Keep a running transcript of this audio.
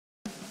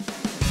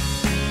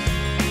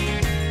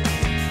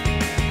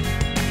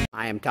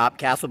I am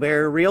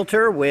Casselberry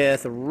Realtor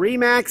with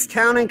ReMax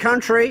Town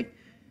Country,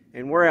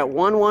 and we're at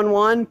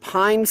 111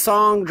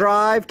 Pinesong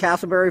Drive,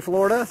 Casselberry,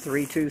 Florida,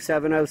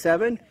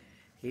 32707,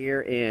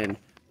 here in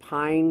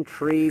Pine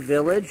Tree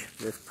Village.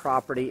 This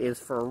property is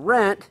for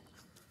rent,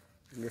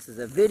 and this is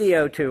a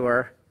video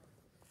tour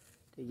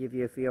to give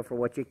you a feel for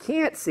what you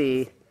can't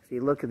see if you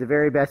look at the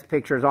very best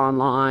pictures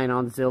online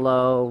on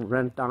Zillow,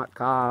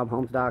 rent.com,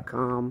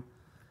 homes.com.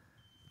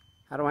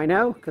 How do I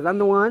know? Because I'm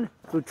the one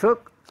who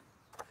took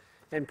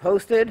and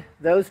posted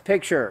those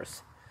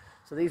pictures.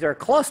 So these are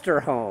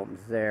cluster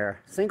homes.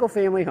 They're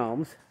single-family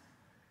homes.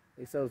 At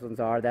least those ones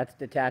are. That's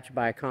detached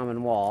by a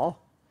common wall.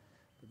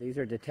 But these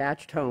are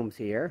detached homes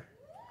here.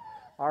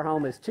 Our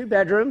home is 2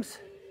 bedrooms,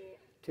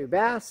 2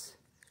 baths,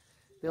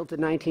 built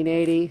in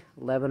 1980,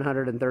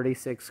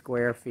 1,136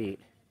 square feet.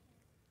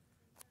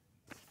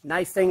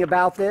 Nice thing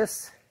about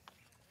this,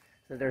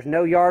 so there's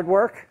no yard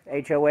work.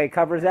 HOA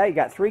covers that. You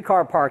got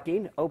 3-car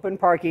parking, open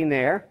parking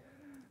there,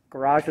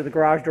 garage with a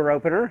garage door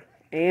opener,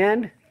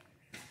 and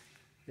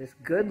this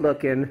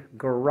good-looking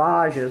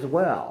garage as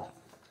well.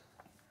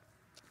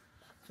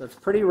 So it's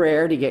pretty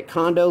rare to get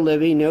condo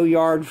living, no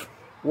yard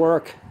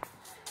work,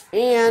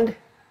 and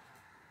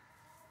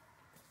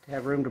to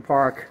have room to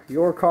park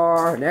your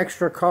car, an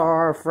extra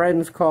car, a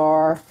friend's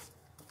car.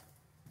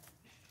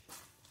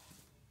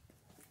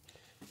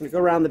 I'm going to go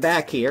around the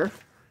back here.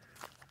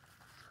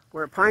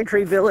 We're at Pine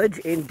Tree Village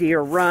in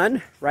Deer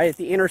Run, right at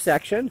the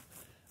intersection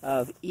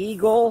of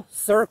Eagle,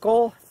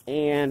 Circle,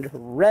 and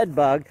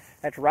Redbug.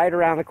 That's right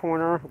around the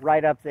corner,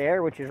 right up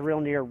there, which is real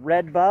near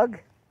Redbug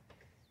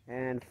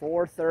and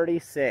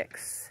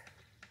 436.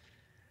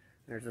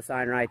 There's a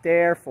sign right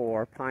there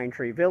for Pine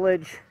Tree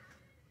Village.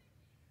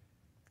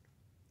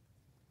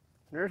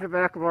 There's the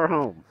back of our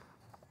home.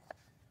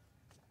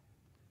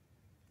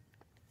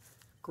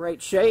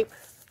 Great shape,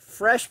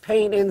 fresh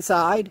paint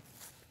inside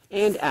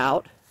and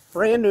out,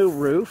 brand new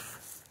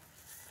roof.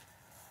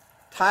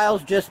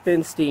 Tiles just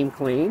been steam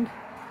cleaned.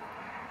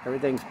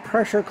 Everything's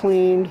pressure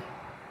cleaned,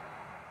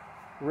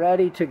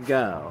 ready to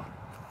go.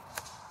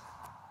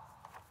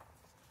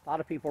 A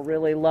lot of people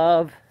really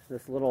love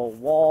this little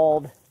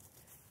walled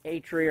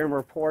atrium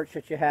or porch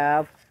that you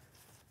have.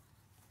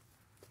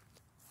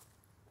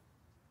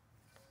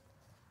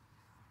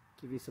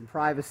 Give you some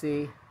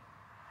privacy.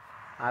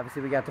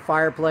 Obviously we got the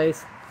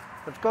fireplace.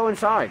 Let's go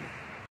inside.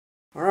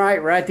 All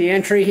right, we're at the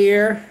entry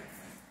here.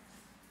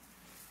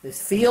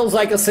 This feels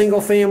like a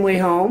single-family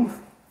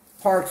home.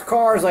 Parks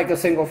cars like a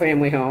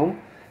single-family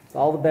home. It's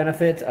all the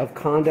benefits of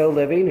condo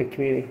living,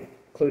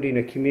 including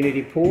a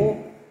community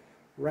pool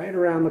right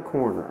around the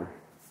corner.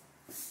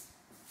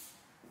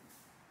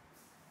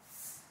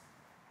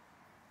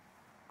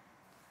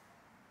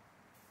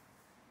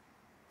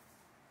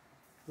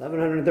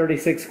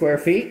 $1,136 square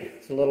feet.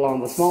 It's a little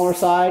on the smaller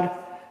side.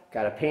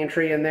 Got a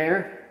pantry in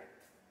there.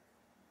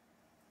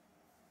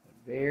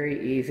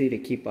 Very easy to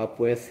keep up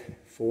with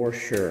for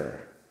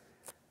sure.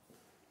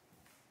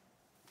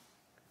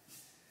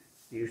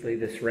 Usually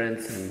this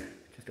rents in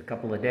just a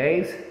couple of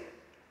days.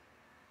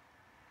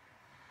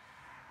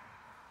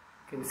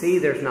 You can see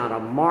there's not a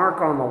mark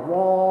on the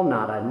wall,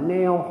 not a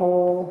nail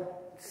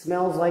hole. It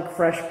smells like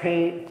fresh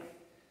paint.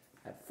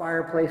 That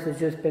fireplace has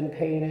just been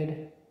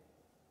painted.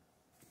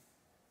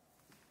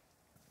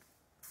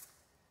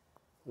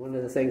 One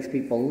of the things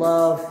people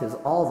love is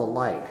all the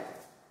light.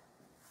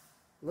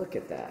 Look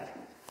at that.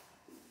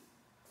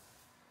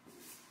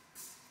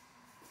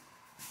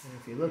 And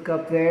if you look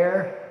up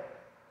there,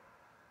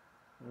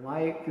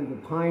 light through the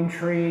pine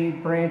tree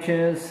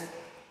branches.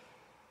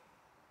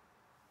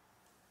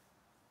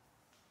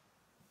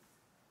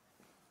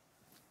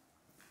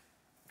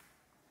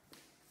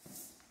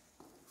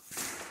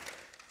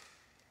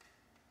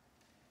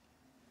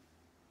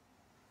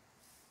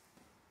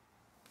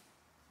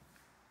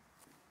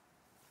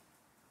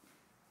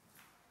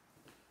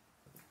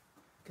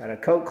 Got a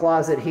coat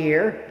closet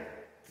here.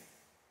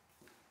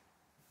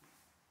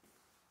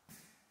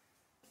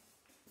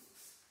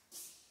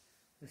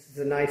 This is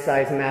a nice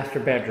sized master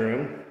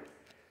bedroom.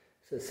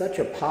 This is such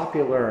a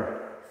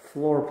popular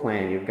floor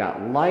plan. You've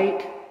got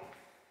light,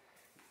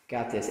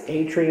 got this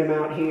atrium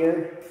out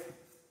here,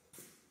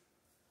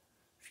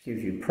 which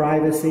gives you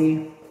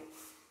privacy.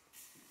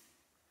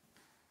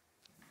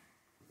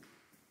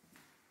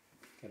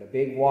 Got a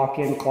big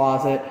walk-in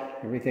closet,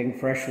 everything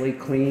freshly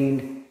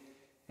cleaned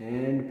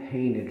and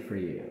painted for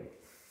you.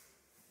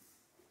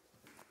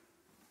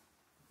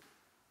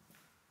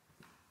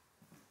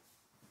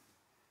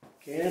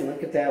 Again,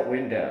 look at that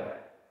window.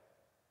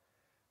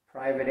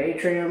 Private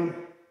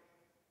atrium.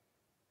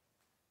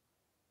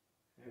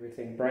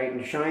 Everything bright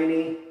and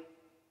shiny.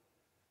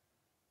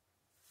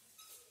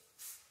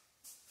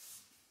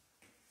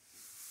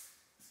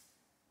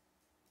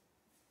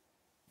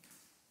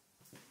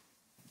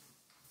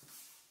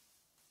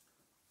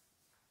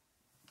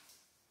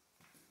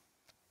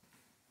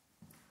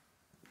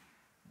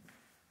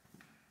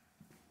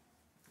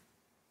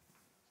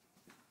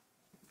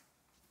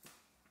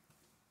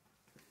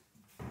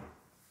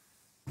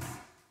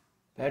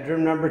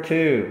 Bedroom number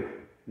 2.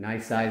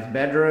 Nice sized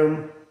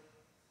bedroom.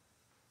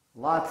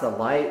 Lots of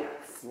light,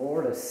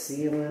 floor to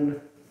ceiling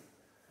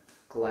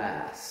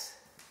glass.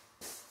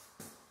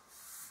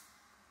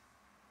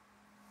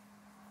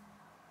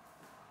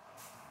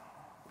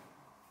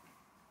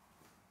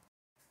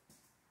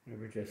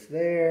 Over just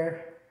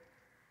there.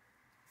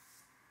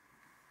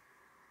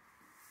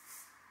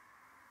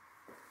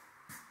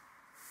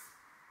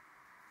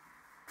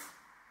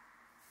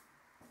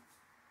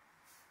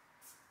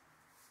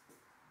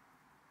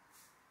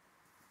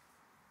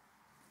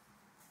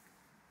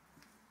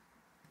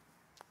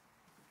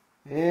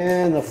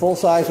 And the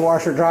full-size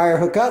washer dryer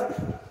hookup.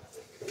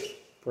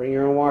 Bring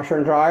your own washer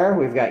and dryer.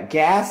 We've got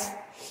gas,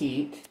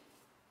 heat,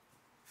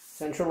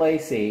 central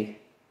AC,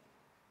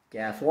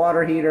 gas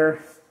water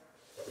heater,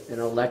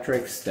 and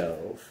electric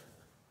stove.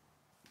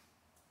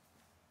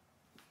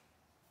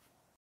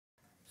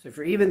 So if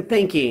you're even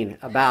thinking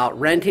about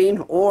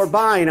renting or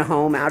buying a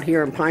home out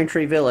here in Pine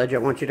Tree Village, I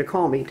want you to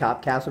call me,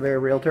 top Casselberry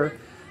Realtor,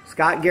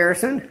 Scott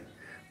Garrison,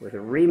 with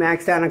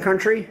ReMax Town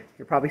Country.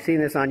 You're probably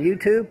seeing this on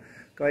YouTube.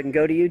 Go ahead and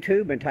go to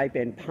YouTube and type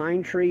in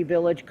Pine Tree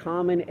Village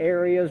Common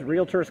Areas,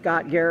 Realtor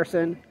Scott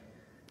Garrison.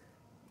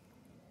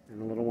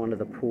 And a little one to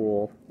the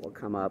pool will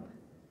come up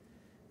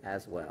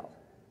as well.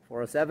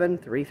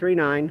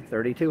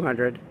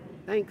 407-339-3200.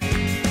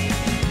 Thanks.